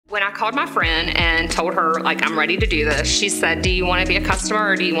When I called my friend and told her, like, I'm ready to do this, she said, do you want to be a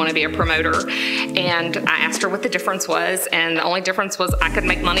customer or do you want to be a promoter? And I asked her what the difference was, and the only difference was I could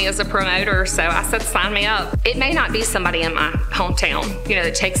make money as a promoter, so I said, sign me up. It may not be somebody in my hometown,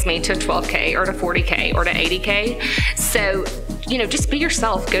 that takes me to 12K or to 40K or to 80K. So, just be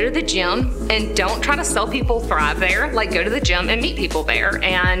yourself. Go to the gym and don't try to sell people thrive there. Like, go to the gym and meet people there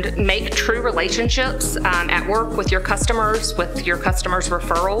and make true relationships at work with your customers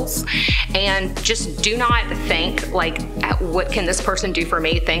referrals. And just do not think like, what can this person do for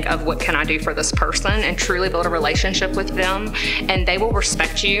me? Think of what can I do for this person, and truly build a relationship with them, and they will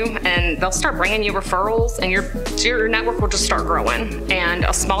respect you and they'll start bringing you referrals, and your network will just start growing. And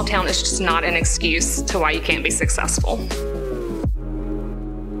a small town is just not an excuse to why you can't be successful.